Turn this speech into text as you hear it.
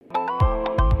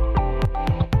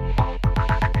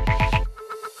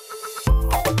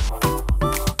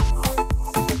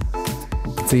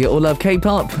Do you all love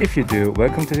K-pop? If you do,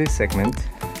 welcome to this segment.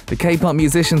 The K-pop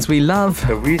musicians we love.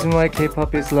 The reason why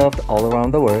K-pop is loved all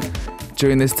around the world.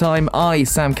 During this time, I,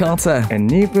 Sam Carter, and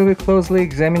Neve will be closely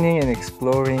examining and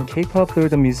exploring K-pop through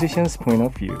the musician's point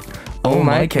of view. Oh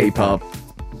My K-pop.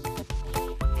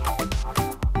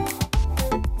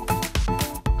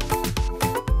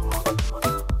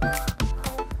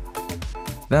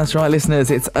 That's right,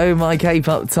 listeners. It's Oh My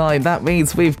K-pop time. That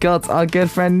means we've got our good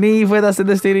friend Neve with us in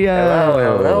the studio.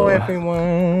 Hello,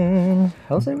 everyone.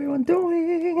 How's everyone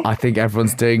doing? I think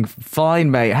everyone's doing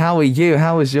fine, mate. How are you?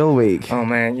 How was your week? Oh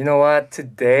man, you know what?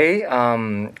 Today,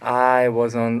 I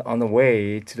was on the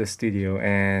way to the studio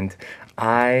and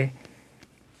I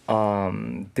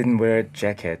didn't wear a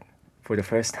jacket for the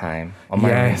first time on my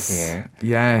way here.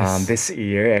 Yes. This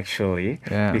year, actually,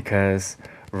 Yeah. because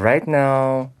right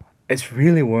now it's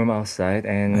really warm outside,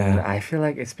 and I feel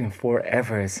like it's been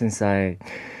forever since I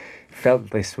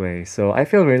felt this way. So I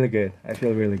feel really good. I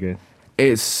think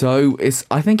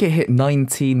it hit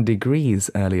 19 degrees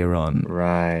earlier on.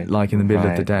 Right. Like in the middle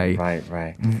of the day.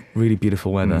 Right. Really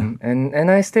beautiful weather. Mm-hmm.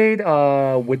 And I stayed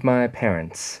with my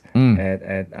parents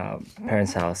at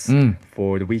parents' house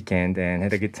for the weekend and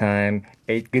had a good time,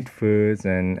 ate good foods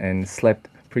and slept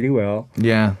pretty well.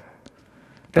 Yeah.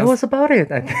 That was about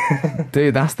it, I think.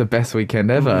 Dude, that's the best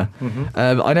weekend ever.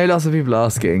 I know lots of people are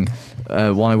asking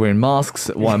why I'm wearing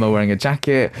masks, why am I wearing a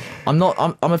jacket. I'm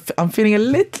feeling a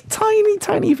little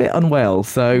tiny bit unwell.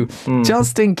 So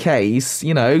just in case,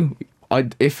 you know,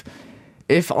 if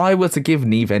I were to give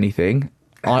Neve anything,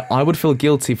 I would feel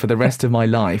guilty for the rest of my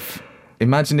life.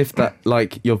 Imagine if that,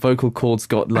 like, your vocal cords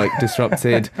got like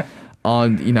disrupted.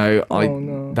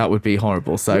 That would be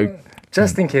horrible. So.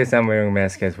 Just in case I'm wearing a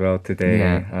mask as well today.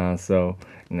 Yeah. So,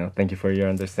 thank you for your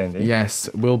understanding. Yes,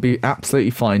 we'll be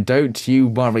absolutely fine. Don't you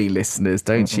worry, listeners.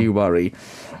 Don't you worry.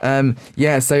 So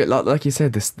like you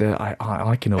said,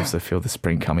 I can also feel the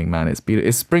spring coming, man. It's beautiful.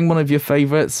 Is spring one of your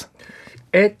favorites?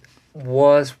 It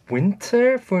was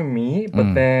winter for me,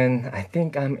 but then I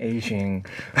think I'm aging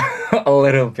a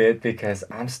little bit because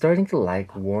I'm starting to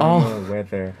like warmer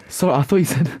weather. Sorry, I thought you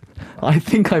said, I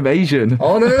think I'm Asian.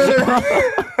 Oh, no.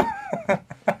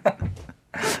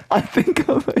 I think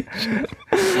I'm Asian.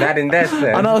 Not in that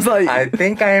sense. And I was like, I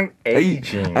think I'm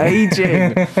aging.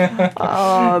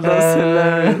 Oh, that's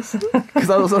hilarious. Because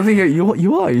I was thinking,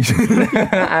 you are Asian.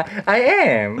 I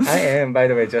am, by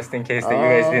the way, just in case that you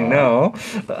guys didn't know.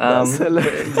 That's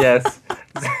hilarious. Yes.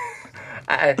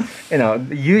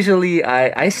 Usually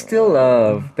I still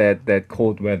love that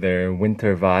cold weather,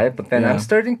 winter vibe, but then I'm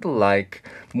starting to like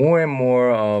more and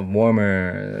more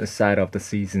warmer side of the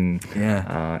season.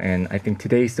 Yeah. And I think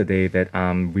today's the day that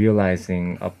I'm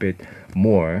realizing a bit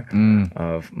more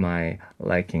of my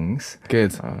likings.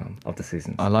 Good. Of the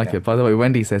season. I like it. By the way,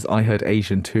 Wendy says, I heard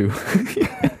Asian too.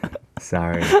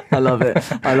 Sorry. I love it.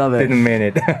 Didn't mean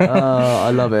it. I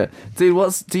love it. Dude,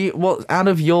 what out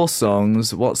of your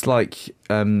songs, what's like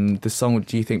the song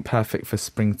do you think perfect for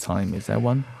springtime? Is there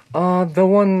one? The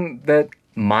one that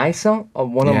my song,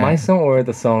 one of my songs, or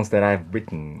the songs that I've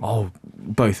written? Oh,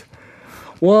 both.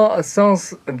 Well,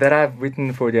 songs that I've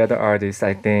written for the other artists,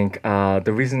 I think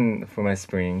the reason for my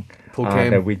spring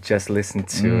that we just listened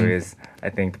to is, I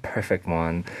think, the perfect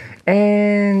one.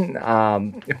 And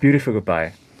Beautiful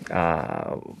Goodbye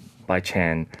by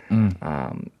Chan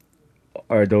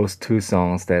are those two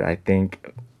songs that I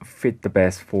think fit the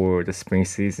best for the spring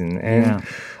season. And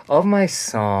of my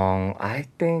song, I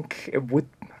think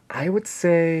I would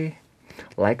say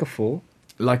Like a Fool.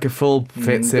 Like a Fool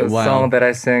fits it well. The song that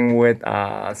I sang with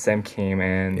Sam Kim,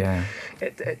 and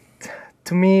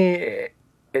to me,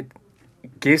 it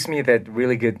gives me that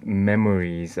really good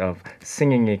memories of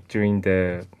singing it during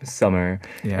the summer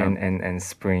and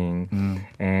spring.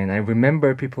 And I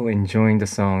remember people enjoying the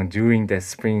song during the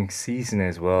spring season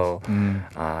as well.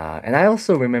 And I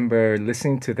also remember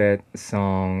listening to that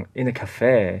song in a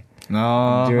cafe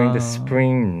during the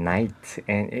spring night,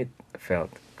 and it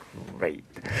felt great.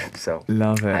 So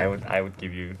love it. I would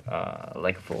give you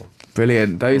Like a Fool.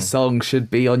 Brilliant. Those songs should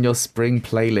be on your spring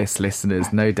playlist,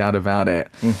 listeners. No doubt about it.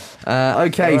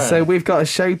 Okay, so we've got a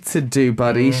show to do,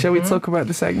 buddy. Shall we talk about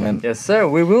the segment? Yes, sir.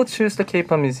 We will choose the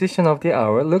K-pop musician of the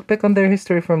hour, look back on their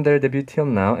history from their debut till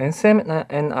now, and Sam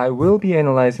and I will be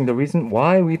analyzing the reason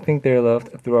why we think they're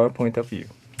loved through our point of view.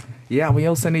 Yeah, we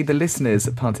also need the listeners'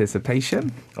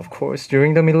 participation. Of course,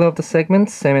 during the middle of the segment,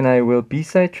 Sam and I will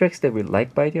B-side tracks that we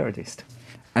like by the artist.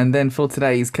 And then for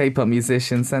today's K-pop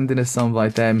musician, send in a song by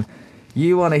them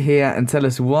you want to hear and tell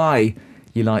us why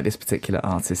you like this particular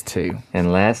artist too.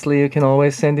 And lastly, you can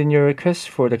always send in your requests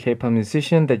for the K-pop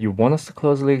musician that you want us to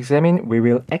closely examine. We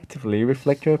will actively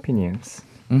reflect your opinions.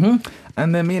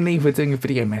 And then me and Neve were doing a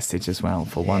video message as well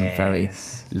for one very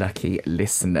lucky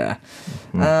listener.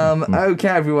 Okay,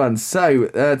 everyone. So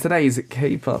today's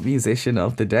K-pop musician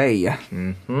of the day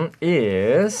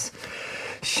is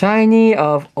SHINee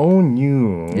of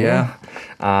Onew. Yeah.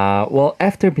 Well,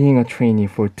 after being a trainee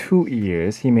for 2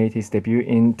 years, he made his debut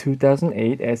in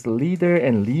 2008 as leader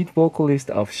and lead vocalist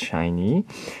of SHINee.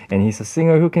 And he's a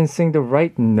singer who can sing the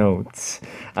right notes.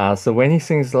 So when he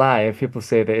sings live, people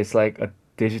say that it's like a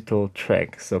digital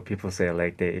track. So people say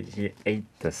like he ate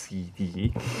the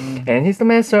CD. And he's the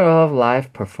master of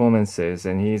live performances.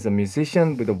 And he's a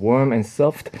musician with a warm and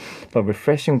soft but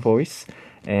refreshing voice.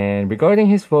 And regarding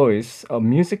his voice, a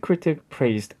music critic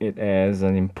praised it as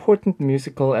an important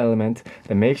musical element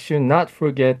that makes you not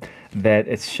forget that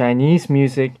it's SHINee's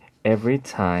music every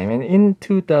time. And in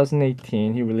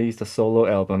 2018, he released a solo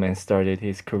album and started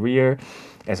his career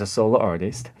as a solo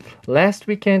artist. Last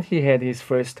weekend, he had his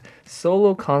first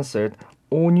solo concert,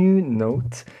 Onew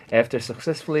Note. After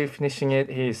successfully finishing it,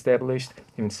 he established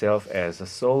himself as a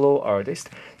solo artist.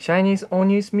 SHINee's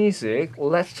Onew's music,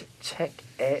 let's check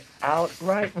it out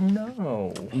right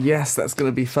now. Yes, that's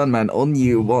going to be fun, man.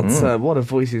 Onew, what a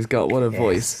voice he's got. What a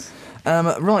voice.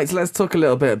 Right, let's talk a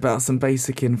little bit about some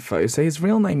basic info. So his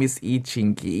real name is Lee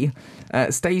Jin-gi.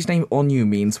 Stage name Onew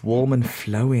means warm and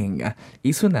flowing.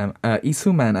 Lee Soo-man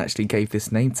actually gave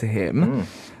this name to him.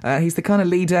 He's the kind of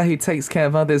leader who takes care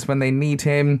of others when they need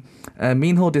him.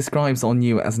 Minho describes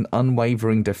Onew as an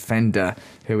unwavering defender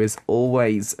who is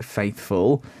always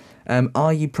faithful.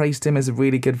 IU praised him as a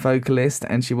really good vocalist,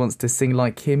 and she wants to sing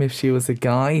like him if she was a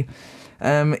guy.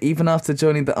 Even after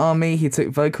joining the army, he took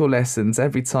vocal lessons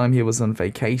every time he was on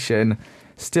vacation,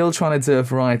 still trying to do a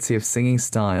variety of singing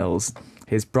styles.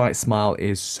 His bright smile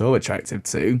is so attractive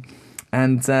too.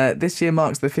 And this year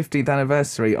marks the 50th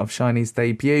anniversary of SHINee's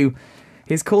debut.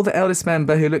 He's called the eldest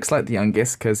member who looks like the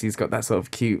youngest because he's got that sort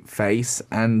of cute face.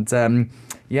 And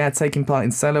taking part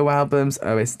in solo albums,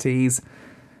 OSTs,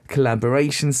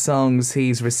 collaboration songs.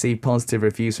 He's received positive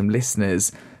reviews from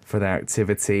listeners for their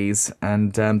activities,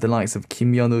 and the likes of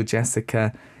Kim Yeon-woo,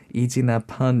 Jessica, Ijina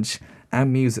Punch,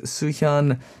 Angmyu's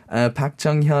Soohyun, Park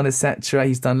Jung-hyun, etc.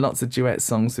 He's done lots of duet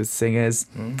songs with singers,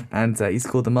 and he's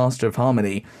called the Master of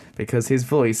Harmony because his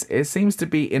voice, it seems to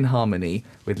be in harmony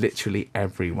with literally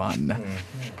everyone.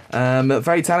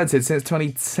 Very talented. Since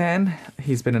 2010,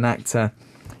 he's been an actor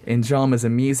in dramas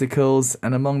and musicals,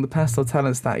 and among the personal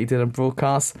talents that he did on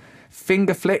broadcast,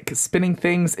 finger flick, spinning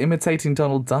things, imitating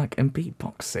Donald Duck, and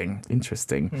beatboxing.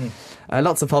 Interesting.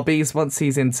 Lots of hobbies. Once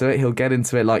he's into it, he'll get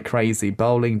into it like crazy.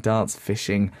 Bowling, darts,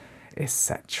 fishing,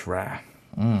 etc.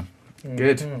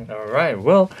 Good. All right.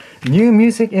 Well, new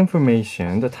music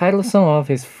information. The title song of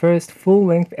his first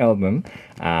full-length album,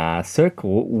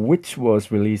 Circle, which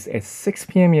was released at 6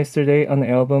 p.m. yesterday, an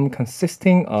album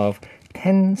consisting of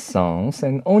 10 songs,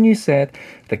 and Onew said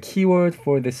the keyword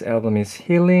for this album is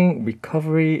healing,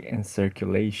 recovery, and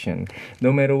circulation.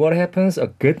 No matter what happens, a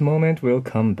good moment will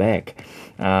come back.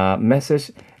 That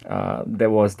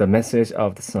was the message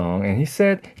of the song, and he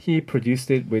said he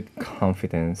produced it with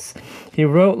confidence. He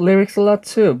wrote lyrics a lot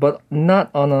too, but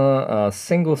not a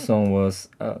single song was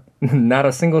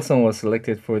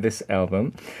selected for this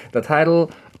album. The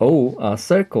title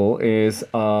Circle is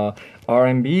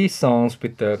R&B songs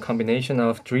with the combination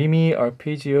of dreamy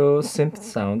arpeggio synth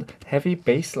sound, heavy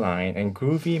bass line, and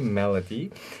groovy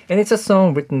melody. And it's a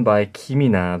song written by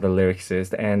Kimina, the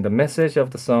lyricist, and the message of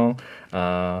the song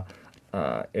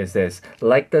is this: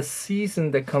 like the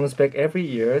season that comes back every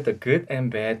year, the good and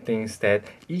bad things that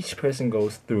each person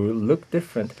goes through look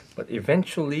different, but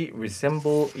eventually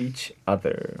resemble each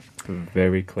other.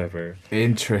 Very clever.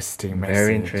 Interesting message.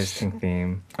 Very interesting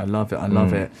theme. I love it. I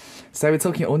love it. So we're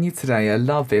talking Onew today. I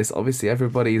love this. Obviously,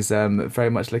 everybody's very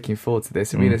much looking forward to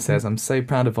this. Irina says, I'm so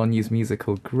proud of Onew's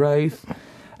musical growth.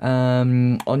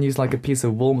 Onew's like a piece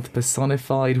of warmth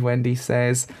personified, Wendy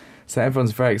says. So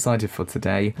everyone's very excited for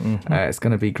today. It's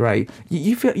going to be great.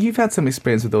 You've had some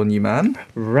experience with Onew, man.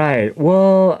 Right.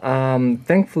 Well,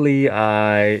 thankfully,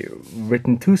 I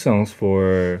written 2 songs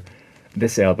for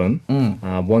this album.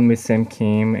 One with Sam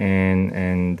Kim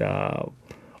and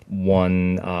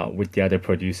one with the other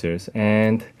producers.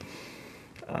 And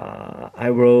I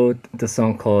wrote the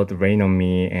song called Rain on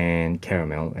Me and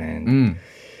Caramel. And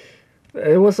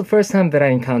it was the first time that I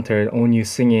encountered Onew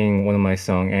singing one of my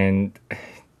songs. And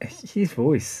his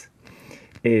voice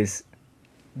is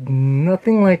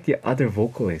nothing like the other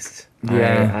vocalists.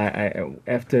 I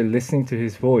after listening to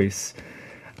his voice,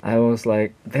 I was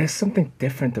like, there's something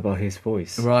different about his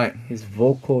voice. Right. His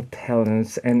vocal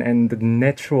talents and the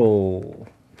natural,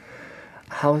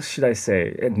 how should I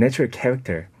say, natural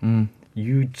character.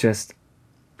 You just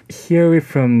hear it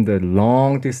from the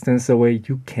long distance away,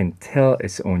 you can tell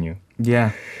it's Onyu.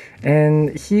 Yeah.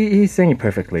 And he sang it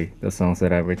perfectly, the songs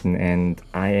that I've written, and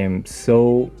I am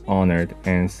so honored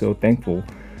and so thankful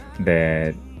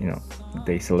that,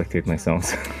 they selected my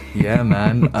songs. Yeah,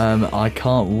 man. I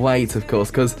can't wait, of course,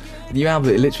 because the new album,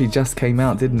 it literally just came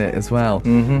out, didn't it, as well?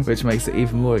 Mm-hmm. Which makes it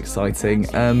even more exciting.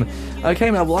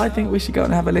 Okay, man, well, I think we should go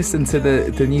and have a listen to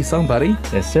the new song, buddy.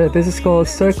 Yes, sir. This is called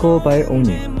Circle by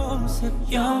Onyu.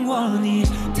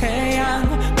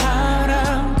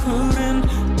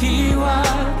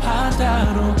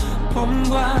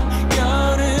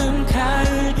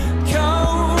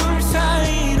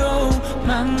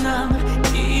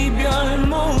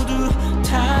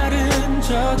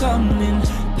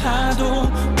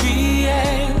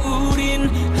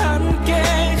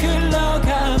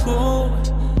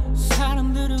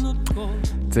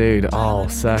 Dude,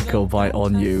 Circle by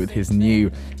Onyu with his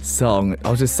new song. I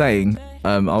was just saying,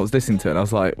 I was listening to it and I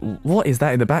was like, what is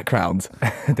that in the background?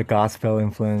 The gospel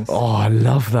influence. Oh, I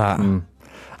love that.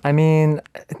 I mean,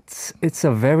 it's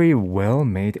a very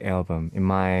well-made album, in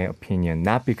my opinion.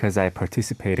 Not because I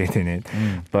participated in it,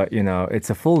 but, it's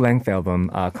a full-length album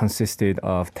consisted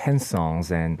of 10 songs.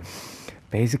 And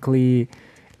basically,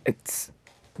 it's...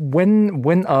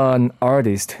 When an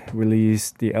artist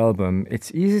releases the album,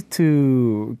 it's easy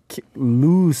to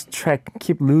lose track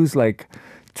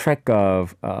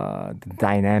of the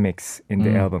dynamics in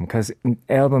the album, because an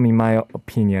album, in my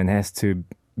opinion, has to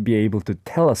be able to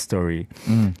tell a story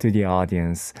to the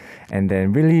audience, and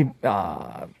then really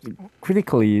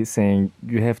critically saying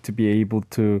you have to be able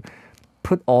to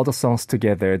put all the songs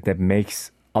together that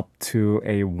makes up to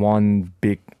a one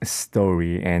big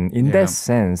story. And in that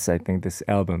sense, I think this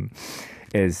album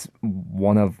is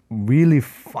one of really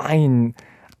fine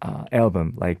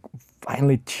album, like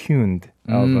finely tuned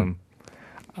album,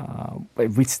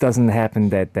 which doesn't happen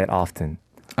that often.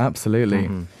 Absolutely.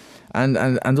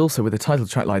 And also with a title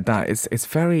track like that, it's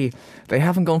very, they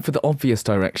haven't gone for the obvious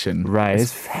direction. Right,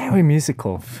 it's very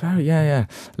musical. Very, yeah.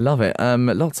 Love it.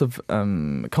 Lots of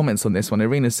comments on this one.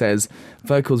 Irina says,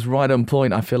 vocals right on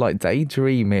point. I feel like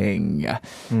daydreaming.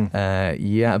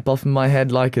 Yeah, bobbing my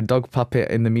head like a dog puppet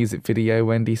in the music video,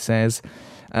 Wendy says.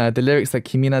 The lyrics that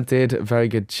Kimina did, very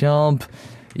good job.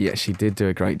 Yeah, she did do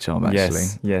a great job, actually.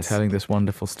 Yes. Telling this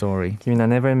wonderful story. Kimina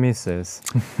never misses.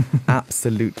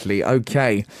 Absolutely.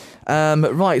 Okay.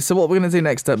 Right, so what we're going to do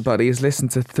next up, buddy, is listen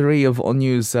to 3 of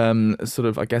Onyu's sort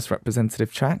of, I guess,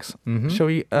 representative tracks. Shall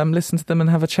we listen to them and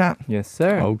have a chat? Yes,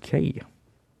 sir. Okay.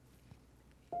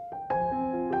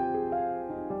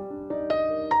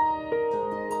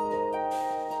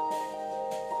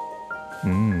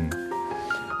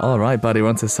 All right, buddy, we're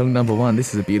on to song number 1.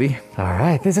 This is a beauty. All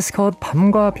right, this is called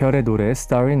밤과 별의 노래,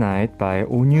 Starry Night by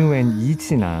Onyu and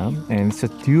Ijina. And it's a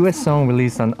duet song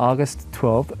released on August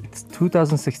 12th,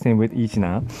 2016 with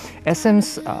Ijina.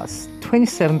 SM's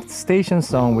 27th station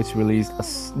song, which released a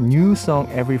new song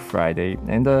every Friday.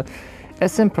 And the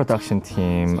SM production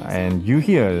team and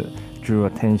Yuhyul drew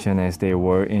attention as they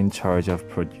were in charge of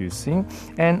producing.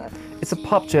 And it's a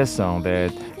pop jazz song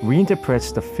that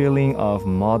reinterprets the feeling of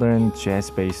modern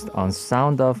jazz based on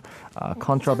sound of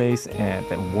contrabass and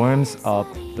that warms up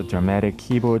the dramatic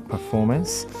keyboard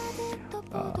performance.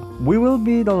 We will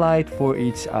be the light for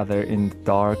each other in the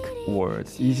dark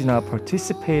words. Ijina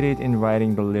participated in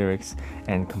writing the lyrics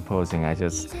and composing. I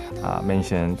just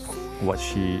mentioned what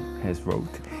she has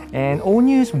wrote. And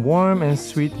Onyu's warm and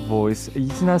sweet voice,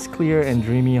 Ijina's clear and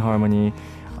dreamy harmony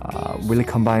really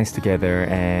combines together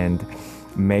and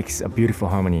makes a beautiful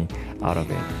harmony out of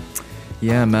it.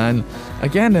 Yeah, man.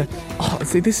 Again,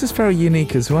 see, this is very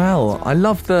unique as well. I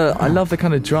love the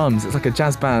kind of drums. It's like a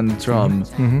jazz band drum,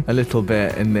 a little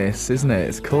bit in this, isn't it?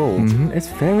 It's cool. It's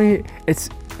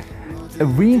a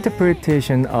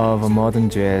reinterpretation of a modern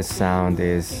jazz sound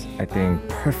is, I think,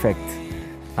 perfect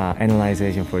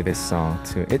analyzation for this song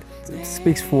too. It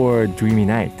speaks for dreamy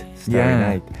night, starry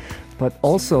night. But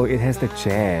also it has the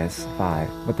jazz vibe.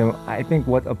 But then I think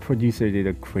what a producer did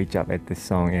a great job at this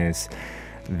song is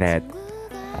that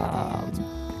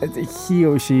he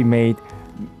or she made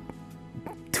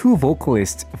 2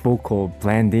 vocalists vocal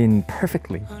blend in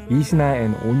perfectly, Ijina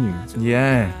and Onyu.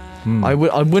 Yeah. I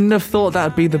wouldn't have thought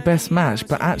that'd be the best match,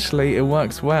 but actually it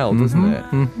works well, doesn't it?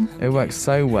 It works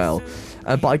so well.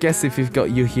 But I guess if you've got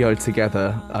Yuhyul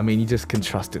together, I mean, you just can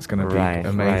trust it's going to be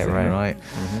amazing, right?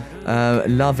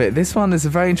 Love it. This one is a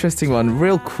very interesting one.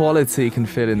 Real quality you can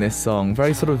feel in this song.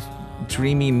 Very sort of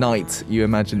dreamy night you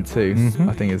imagine too.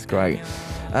 I think it's great.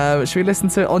 Should we listen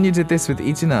to Onyu did this with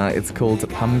Ijina? It's called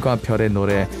밤과 별의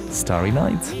노래, Starry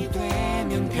Night.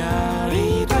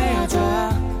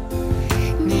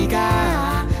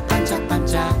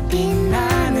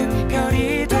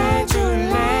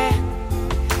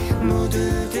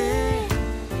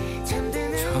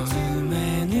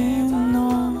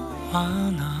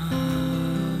 하나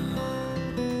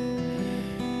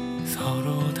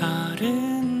서로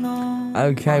다른 너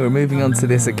Okay, we're moving on to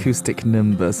this acoustic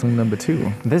number, song number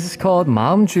 2. This is called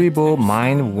마음주의보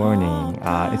Mind Warning.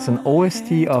 It's an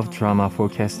OST of drama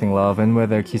Forecasting Love and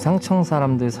Weather 기상청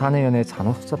사람들 사내연애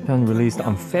잔혹사편 released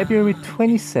on February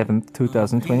 27th,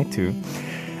 2022.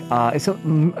 It's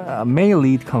a male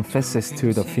lead confesses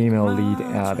to the female lead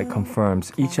that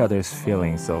confirms each other's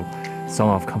feelings. So,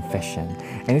 song of confession.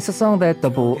 And it's a song that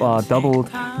doubled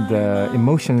the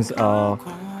emotions of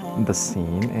the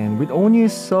scene. And with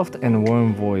Onyu's soft and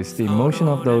warm voice, the emotion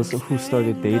of those who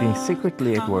started dating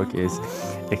secretly at work is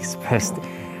expressed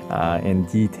in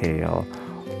detail.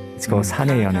 It's called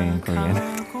사내연애 in Korean.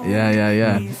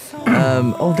 Yeah.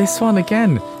 Oh, this one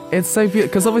again. It's so beautiful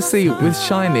because obviously with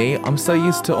SHINee, I'm so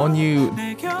used to Onyu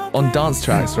on dance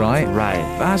tracks, right? Right.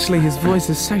 But actually, his voice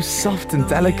is so soft and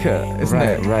delicate, isn't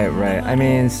it? Right. I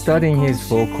mean, studying his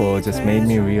vocal just made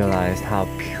me realize how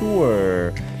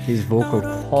pure his vocal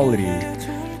quality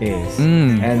is,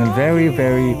 and very,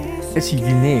 it's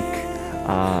unique.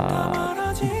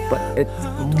 But it's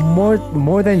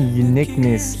more than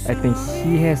uniqueness. I think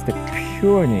he has the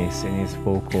pureness in his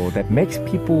vocal that makes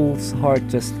people's heart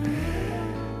just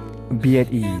be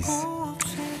at ease.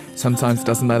 Sometimes it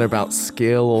doesn't matter about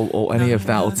skill or any of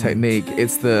that or technique.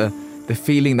 It's the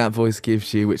feeling that voice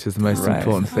gives you, which is the most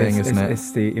important thing, isn't it?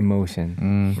 It's the emotion.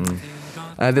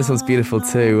 This one's beautiful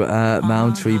too.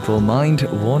 마음주의보 Mind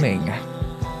Warning.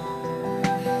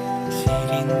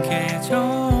 시린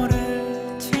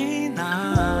계절을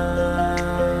지나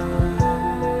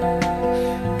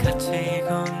같이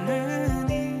걷는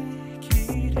이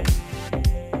길에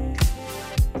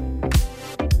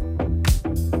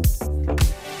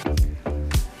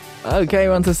Okay,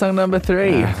 we're on to song number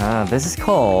 3. This is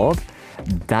called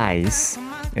Dice.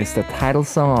 It's the title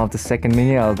song of the second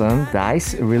mini album,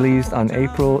 Dice, released on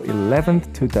April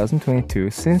 11th, 2022.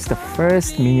 Since the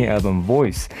first mini album,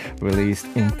 Voice, released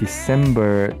in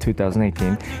December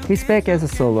 2018, he's back as a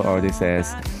solo artist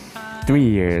as 3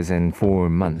 years and 4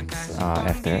 months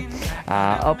after.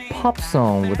 A pop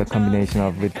song with a combination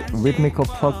of rhythmical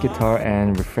pluck guitar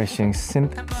and refreshing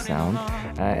synth sound.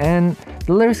 And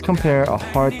the lyrics compare a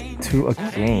heart to a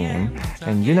game.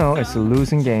 And you know, it's a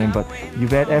losing game, but you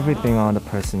bet everything on the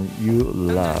person you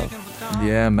love.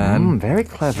 Yeah, man. Very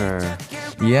clever.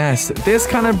 Yes, this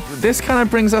kind of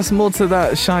brings us more to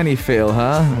that SHINee feel,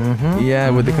 huh?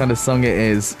 Yeah, with the kind of song it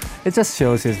is. It just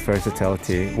shows his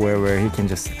versatility, where he can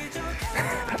just...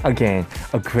 Again,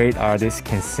 a great artist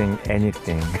can sing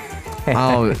anything.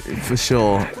 Oh, for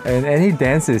sure. And he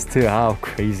dances too. How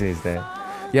crazy is that?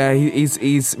 Yeah, he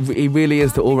really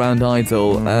is the all-round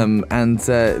idol. And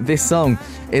this song,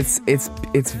 it's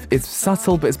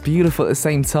subtle, but it's beautiful at the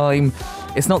same time.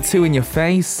 It's not too in your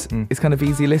face. It's kind of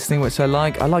easy listening, which I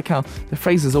like. I like how the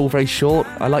phrases are all very short.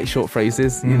 I like short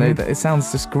phrases. You know, it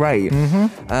sounds just great.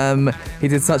 He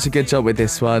did such a good job with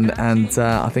this one, and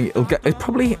I think it's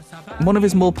probably one of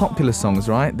his more popular songs,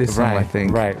 right? This song, I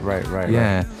think. Right.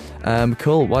 Yeah.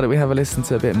 Cool. Why don't we have a listen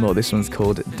to a bit more? This one's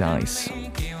called Dice.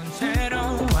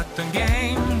 어떤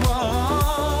game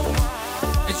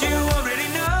as you already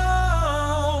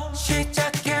know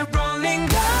시작해 rolling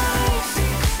dice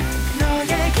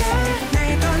너에게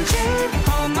내 던짐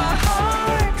on my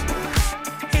heart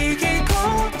이기고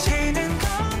지는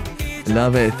건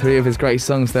Love it. 3 of his great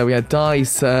songs there. We had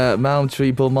Dice,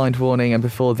 마음주의보 Mind Warning, and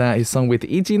before that his song with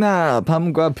이진아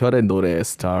밤과 별의 노래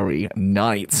Starry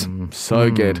Night.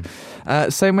 So good.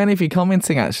 So many of you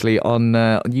commenting actually on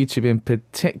YouTube in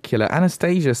particular.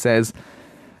 Anastasia says,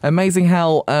 amazing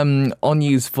how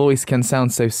Onyu's voice can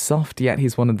sound so soft, yet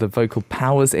he's one of the vocal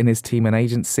powers in his team and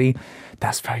agency.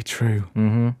 That's very true.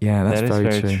 Yeah, that's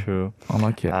very true. I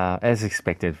like it. As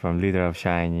expected from leader of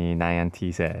SHINee, Nayan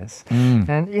T says.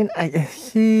 And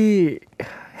he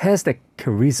has the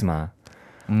charisma.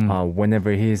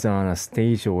 Whenever he's on a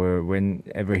stage or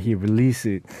whenever he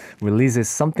releases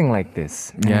something like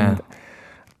this. Yeah.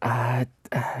 And,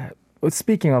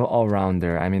 speaking of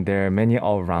all-rounder, I mean, there are many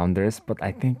all-rounders, but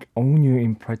I think Onyu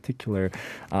in particular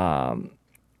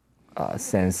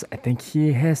sense, I think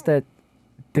he has that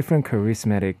different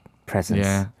charismatic presence.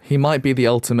 Yeah, he might be the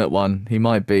ultimate one. He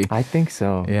might be. I think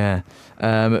so. Yeah.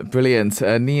 Brilliant.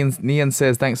 Nian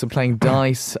says, thanks for playing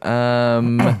Dice.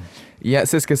 Yeah,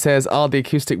 Siska says, the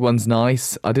acoustic one's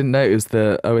nice. I didn't know it was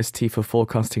the OST for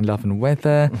Forecasting Love and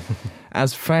Weather.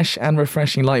 As fresh and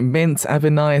refreshing like mint,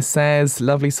 Avinaya says.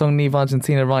 Lovely song, Neve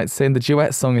Argentina writes in. The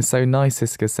duet song is so nice,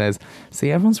 Siska says. See,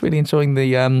 everyone's really enjoying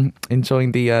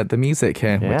the music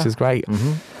here, which is great.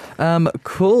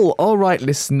 Cool. All right,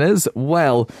 listeners.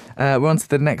 Well, we're on to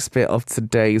the next bit of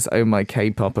today's Oh My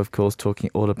K-Pop, of course, talking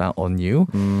all about Onyu.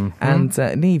 And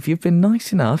Neve, you've been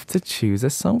nice enough to choose a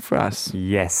song for us.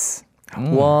 Yes.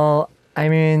 Well, I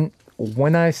mean,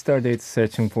 when I started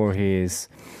searching for his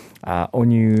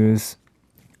Onyu's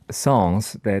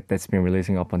songs that's been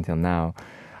releasing up until now,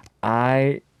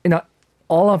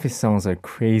 all of his songs are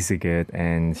crazy good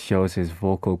and shows his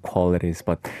vocal qualities,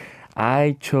 but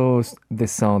I chose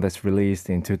this song that's released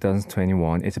in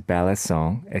 2021. It's a ballad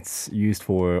song. It's used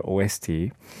for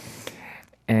OST.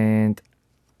 And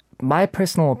my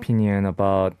personal opinion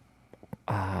about,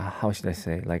 how should I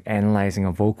say, like analyzing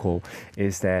a vocal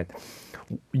is that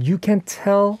you can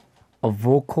tell a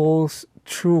vocal's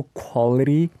true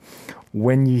quality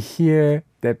when you hear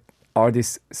that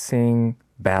artist sing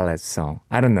ballad song.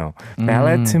 I don't know.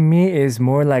 Ballad to me is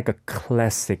more like a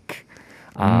classic.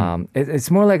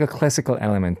 It's more like a classical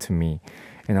element to me.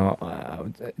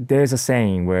 There's a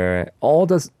saying where all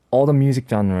the music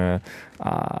genre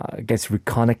gets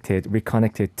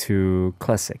reconnected to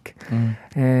classic,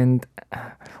 and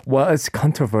well, it's a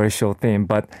controversial thing,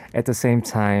 but at the same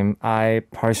time, I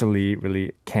partially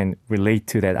really can relate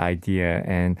to that idea.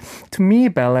 And to me,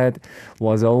 ballad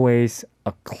was always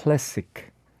a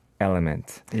classic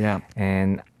element. Yeah.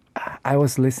 And I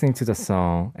was listening to the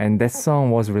song, and that song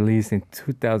was released in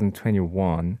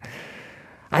 2021.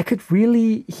 I could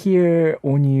really hear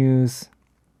Onyu's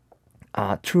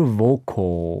true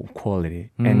vocal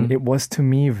quality, and it was to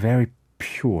me very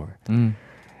pure.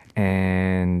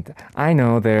 And I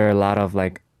know there are a lot of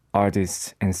like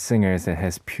artists and singers that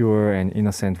has pure and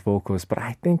innocent vocals, but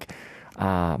I think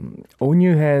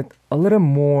Onyu had a little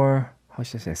more, how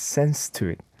should I say, sense to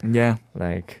it. Yeah.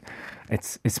 Like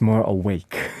it's more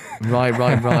awake. Right.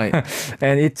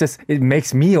 And it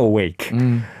makes me awake.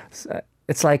 So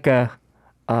it's like a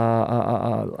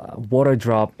water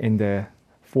drop in the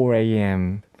 4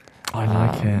 a.m. I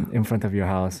like it. in front of your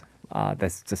house.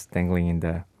 That's just dangling in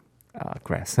the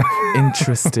grass.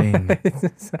 Interesting.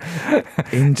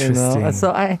 Interesting.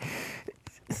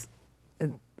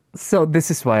 So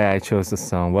this is why I chose the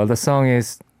song. Well, the song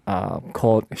is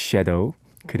called Shadow,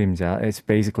 그림자. It's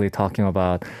basically talking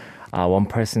about one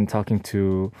person talking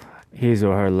to his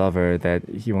or her lover that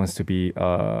he wants to be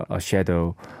a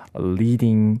shadow,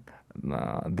 leading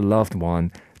the loved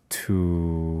one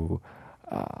to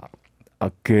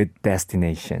a good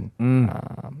destination.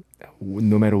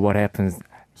 No matter what happens,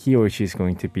 he or she is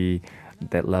going to be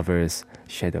that lover's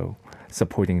shadow,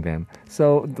 supporting them.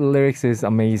 So the lyrics is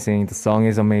amazing. The song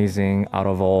is amazing. Out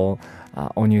of all,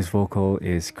 Onyu's vocal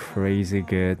is crazy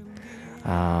good.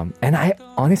 And I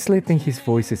honestly think his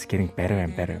voice is getting better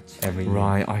and better every year.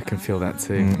 Right, I can feel that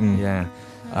too. Yeah.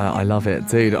 I love it.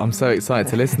 Dude, I'm so excited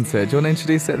to listen to it. Do you want to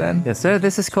introduce it then? Yes, sir.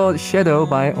 This is called Shadow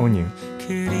by Onyu.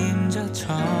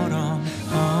 그림자처럼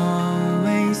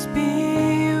always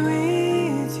be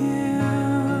with you.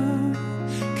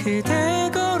 그대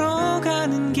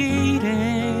걸어가는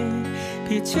길에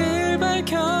빛을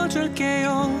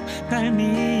밝혀줄게요. 날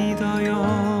믿어요.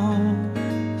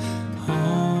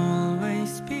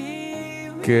 Always be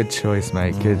with Good choice,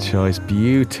 mate. Good choice.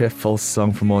 Beautiful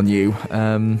song from Onyu.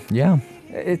 Yeah.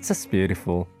 It's just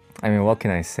beautiful. I mean, what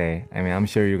can I say? I mean, I'm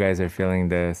sure you guys are feeling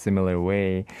the similar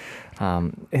way.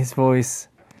 His voice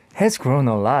has grown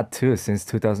a lot too since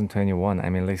 2021. I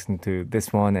mean, listening to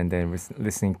this one and then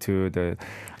listening to the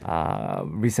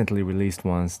recently released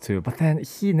ones too. But then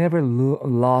he never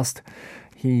lost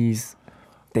the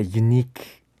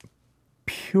unique,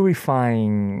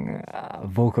 purifying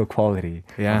vocal quality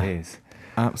of his.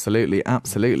 Absolutely.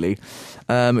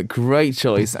 Great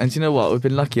choice. And you know what? We've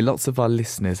been lucky. Lots of our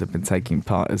listeners have been taking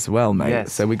part as well, mate.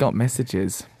 Yes. So we got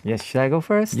messages. Yes, should I go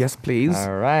first? Yes, please.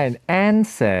 All right. Anne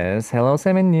says, hello,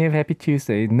 Sam and Niv. Happy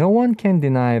Tuesday. No one can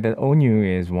deny that Onyu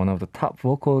is one of the top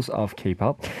vocals of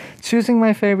K-pop. Choosing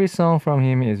my favorite song from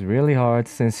him is really hard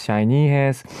since SHINee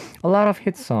has a lot of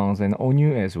hit songs and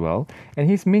Onyu as well. And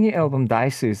his mini album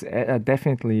Dice is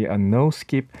definitely a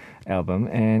no-skip album,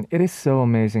 and it is so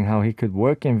amazing how he could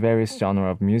work in various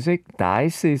genres of music.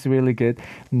 Dice is really good,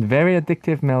 very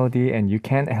addictive melody, and you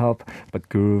can't help but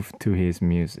groove to his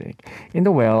music. In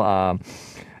the well,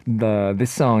 this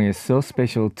song is so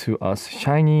special to us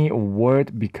SHINee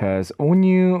World because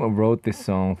Onyu wrote this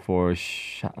song for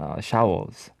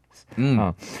showers.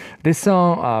 This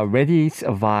song radiates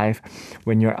a vibe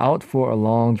when you're out for a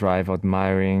long drive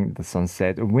admiring the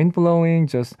sunset, wind blowing,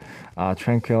 just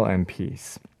tranquil and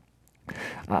peace.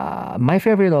 My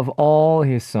favorite of all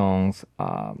his songs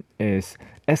is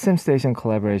SM Station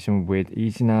collaboration with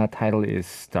Ijina. Title is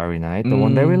Starry Night, the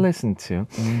one that we listened to.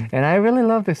 And I really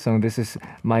love this song. This is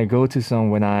my go-to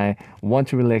song when I want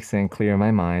to relax and clear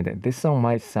my mind. This song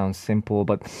might sound simple,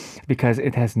 but because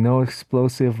it has no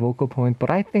explosive vocal point, but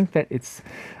I think that it's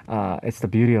the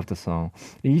beauty of the song.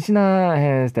 Ijina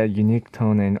has that unique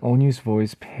tone, and Onyu's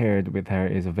voice paired with her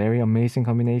is a very amazing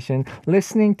combination.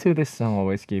 Listening to this song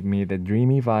always gives me the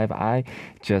dreamy vibe. I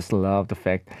just love the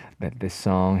fact that this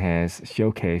song has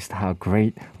showcased how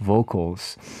great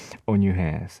vocals Onyu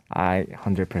has. I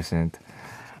 100%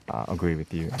 agree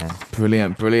with you.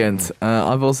 Brilliant, brilliant.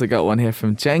 I've also got one here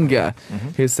from Jenga,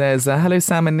 who says, hello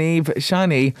Sam and Neve.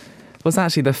 Shiny was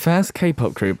actually the first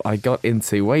K-pop group I got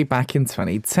into way back in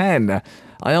 2010.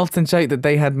 I often joke that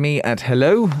they had me at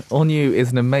hello. Onyu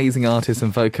is an amazing artist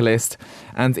and vocalist,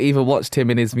 and Eva watched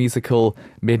him in his musical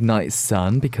Midnight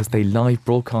Sun because they live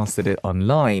broadcasted it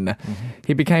online.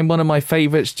 He became one of my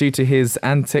favourites due to his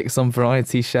antics on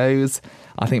variety shows.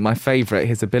 I think my favourite,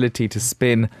 his ability to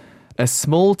spin a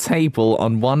small table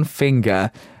on one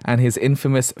finger and his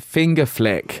infamous finger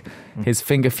flick. His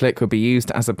finger flick would be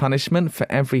used as a punishment for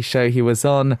every show he was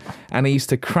on, and he used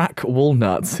to crack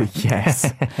walnuts.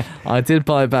 Yes. I did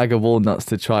buy a bag of walnuts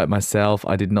to try it myself.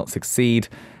 I did not succeed,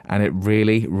 and it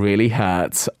really, really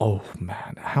hurts. Oh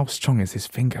man, how strong is his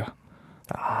finger?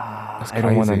 I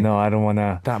don't want to know. I don't want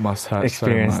to. That must hurt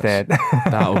experience so much.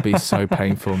 That would be so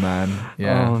painful, man.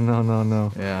 Yeah. Oh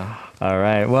no. Yeah. All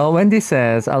right. Well, Wendy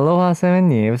says, Aloha, Sam and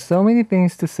Neve. So many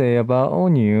things to say about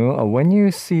Onyu. When you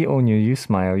see Onyu, you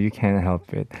smile. You can't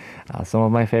help it. Some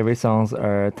of my favorite songs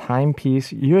are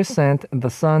Timepiece, Your Scent, The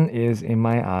Sun Is in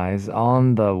My Eyes,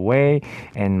 On the Way,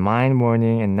 and Mind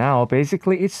Morning. And now,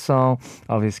 basically, each song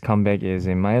of his comeback is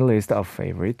in my list of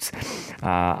favorites.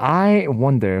 I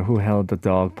wonder who held the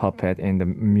dog puppet in the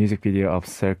music video of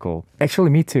Circle. Actually,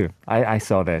 me too. I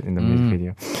saw that in the music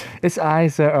video. Its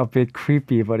eyes are a bit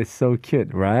creepy, but it's so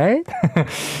cute, right?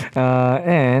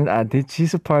 And did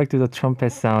Jisoo Park do the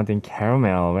trumpet sound in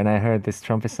Caramel? When I heard this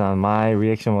trumpet sound, my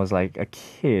reaction was like a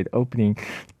kid opening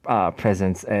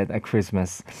presents at a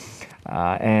Christmas.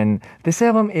 And this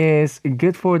album is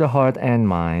good for the heart and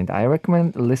mind. I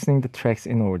recommend listening to tracks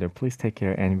in order. Please take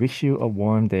care and wish you a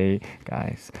warm day,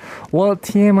 guys. Well,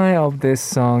 TMI of this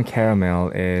song,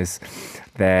 Caramel, is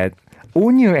that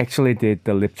Onyu actually did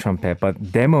the lip trumpet, but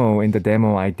in the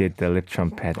demo, I did the lip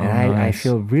trumpet. And I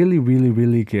feel really, really,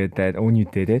 really good that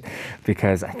Onyu did it,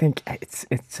 because I think it's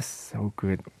just so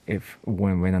good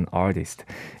when an artist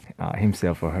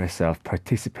himself or herself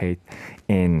participate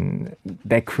in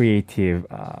that creative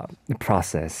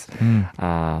process.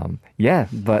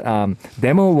 But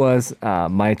demo was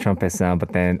my trumpet sound,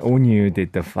 but then Onyu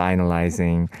did the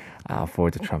finalizing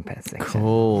for the trumpet section.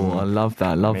 Cool. I love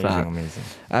that. Amazing.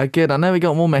 Good. I know we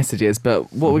got more messages,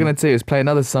 but what we're going to do is play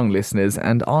another song, listeners,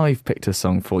 and I've picked a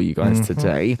song for you guys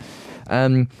today.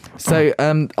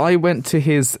 I went to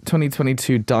his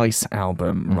 2022 Dice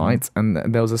album, right? And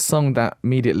there was a song that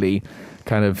immediately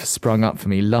kind of sprung up for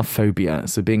me, Love Phobia.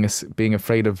 So being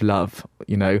afraid of love,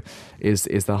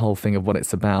 is the whole thing of what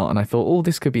it's about. And I thought,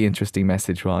 this could be interesting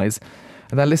message-wise.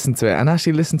 And I listened to it, and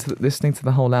actually listening to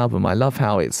the whole album, I love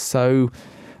how it's so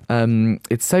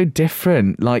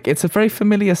different. Like, it's a very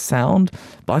familiar sound,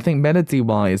 but I think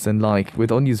melody-wise and like with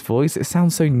Onyu's voice, it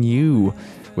sounds so new,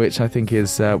 which I think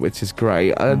is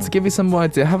great. To give you some more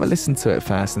idea, have a listen to it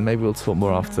first, and maybe we'll talk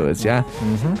more afterwards. Yeah.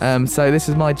 So this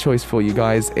is my choice for you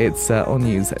guys. It's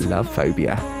Onyu's Love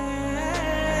Phobia.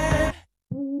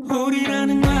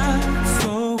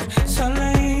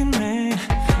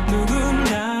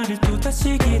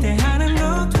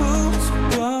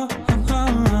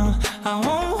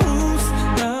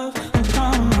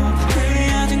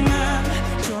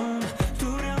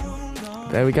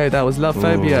 There we go. That was Love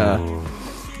Phobia.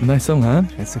 Nice song, huh?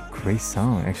 It's a great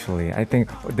song, actually. I think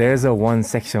there's one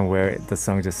section where the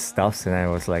song just stops, and I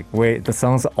was like, wait, the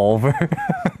song's over?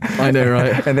 I know,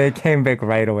 right? And they came back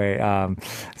right away.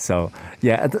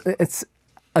 It's,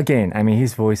 again, I mean,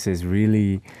 his voice is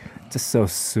really just so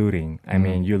soothing. I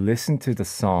mean, you listen to the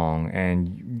song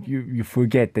and you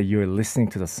forget that you're listening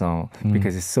to the song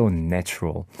because it's so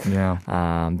natural. Yeah.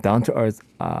 Down to earth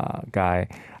guy,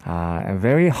 a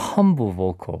very humble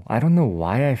vocal. I don't know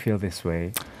why I feel this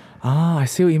way. I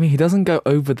see what you mean. He doesn't go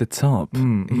over the top.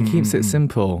 He keeps it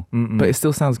simple, but it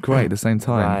still sounds great at the same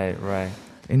time. Right.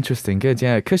 Interesting. Good.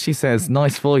 Yeah. Kushi says,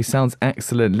 nice voice, sounds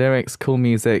excellent. Lyrics, cool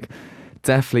music.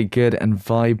 Definitely good and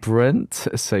vibrant.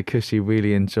 So Kushi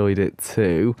really enjoyed it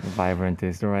too. Vibrant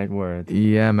is the right word.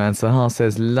 Yeah, man. Sahar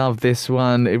says, love this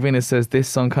one. Irina says, this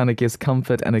song kind of gives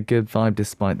comfort and a good vibe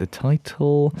despite the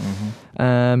title.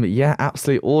 Yeah,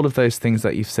 absolutely. All of those things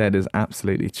that you've said is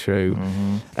absolutely true.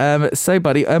 So,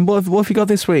 buddy, what have you got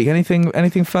this week?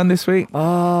 Anything fun this week?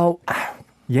 Yeah.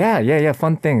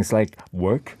 Fun things like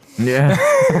work. Yeah.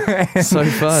 So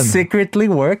fun. Secretly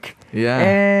work. Yeah.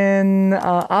 And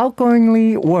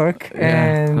outgoingly work.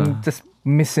 And just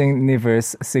missing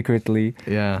Nivers secretly.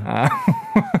 Yeah.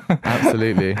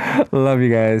 Absolutely. Love you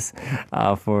guys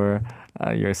for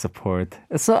your support.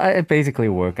 So I basically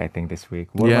work, I think, this week.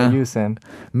 What about you, Sam?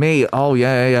 Me? Oh,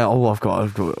 yeah. Oh, I've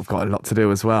got a lot to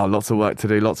do as well. Lots of work to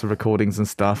do, lots of recordings and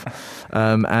stuff.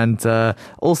 And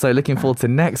also looking forward to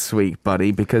next week,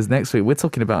 buddy, because next week we're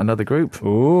talking about another group.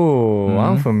 Ooh,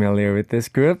 I'm familiar with this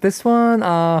group. This one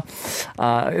is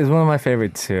one of my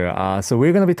favorites too. So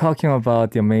we're going to be talking about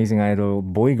the Amazing Idol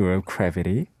boy group,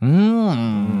 Gravity.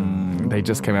 They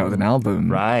just came out with an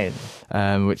album. Right.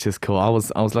 Which is cool. I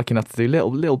was lucky enough to do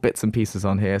little bits and pieces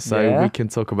on here, so we can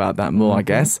talk about that more, I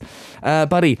guess.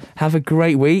 Buddy, have a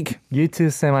great week. You too,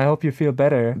 Sam. I hope you feel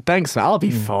better. Thanks. I'll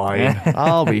be fine.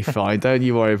 I'll be fine. Don't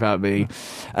you worry about me.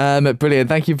 Brilliant.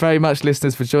 Thank you very much,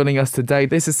 listeners, for joining us today.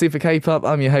 This is Super K-Pop.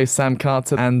 I'm your host, Sam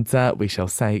Carter, and we shall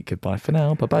say goodbye for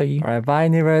now. Bye-bye. All right, bye,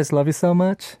 Nivers. Love you so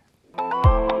much.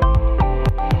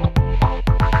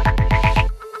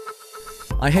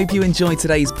 I hope you enjoyed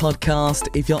today's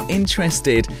podcast. If you're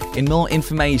interested in more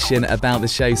information about the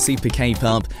show Super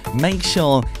K-Pop, make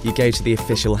sure you go to the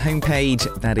official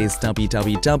homepage, that is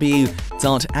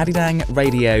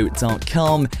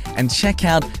www.arirangradio.com, and check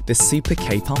out the Super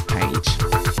K-Pop page.